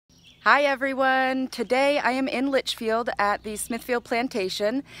Hi everyone! Today I am in Litchfield at the Smithfield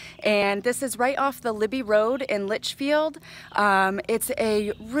Plantation, and this is right off the Libby Road in Litchfield. It's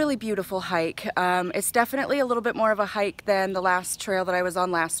a really beautiful hike. It's definitely a little bit more of a hike than the last trail that I was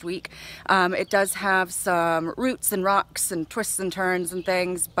on last week. It does have some roots and rocks and twists and turns and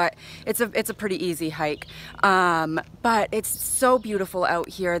things, but it's a pretty easy hike. But it's so beautiful out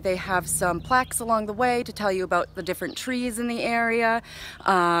here. They have some plaques along the way to tell you about the different trees in the area.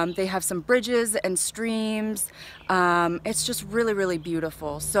 They have some bridges and streams. It's just really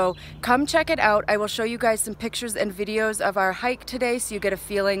beautiful. So come check it out. I will show you guys some pictures and videos of our hike today so you get a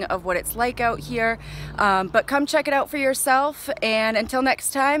feeling of what it's like out here. But come check it out for yourself, and until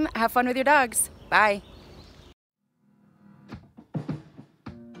next time, have fun with your dogs. Bye.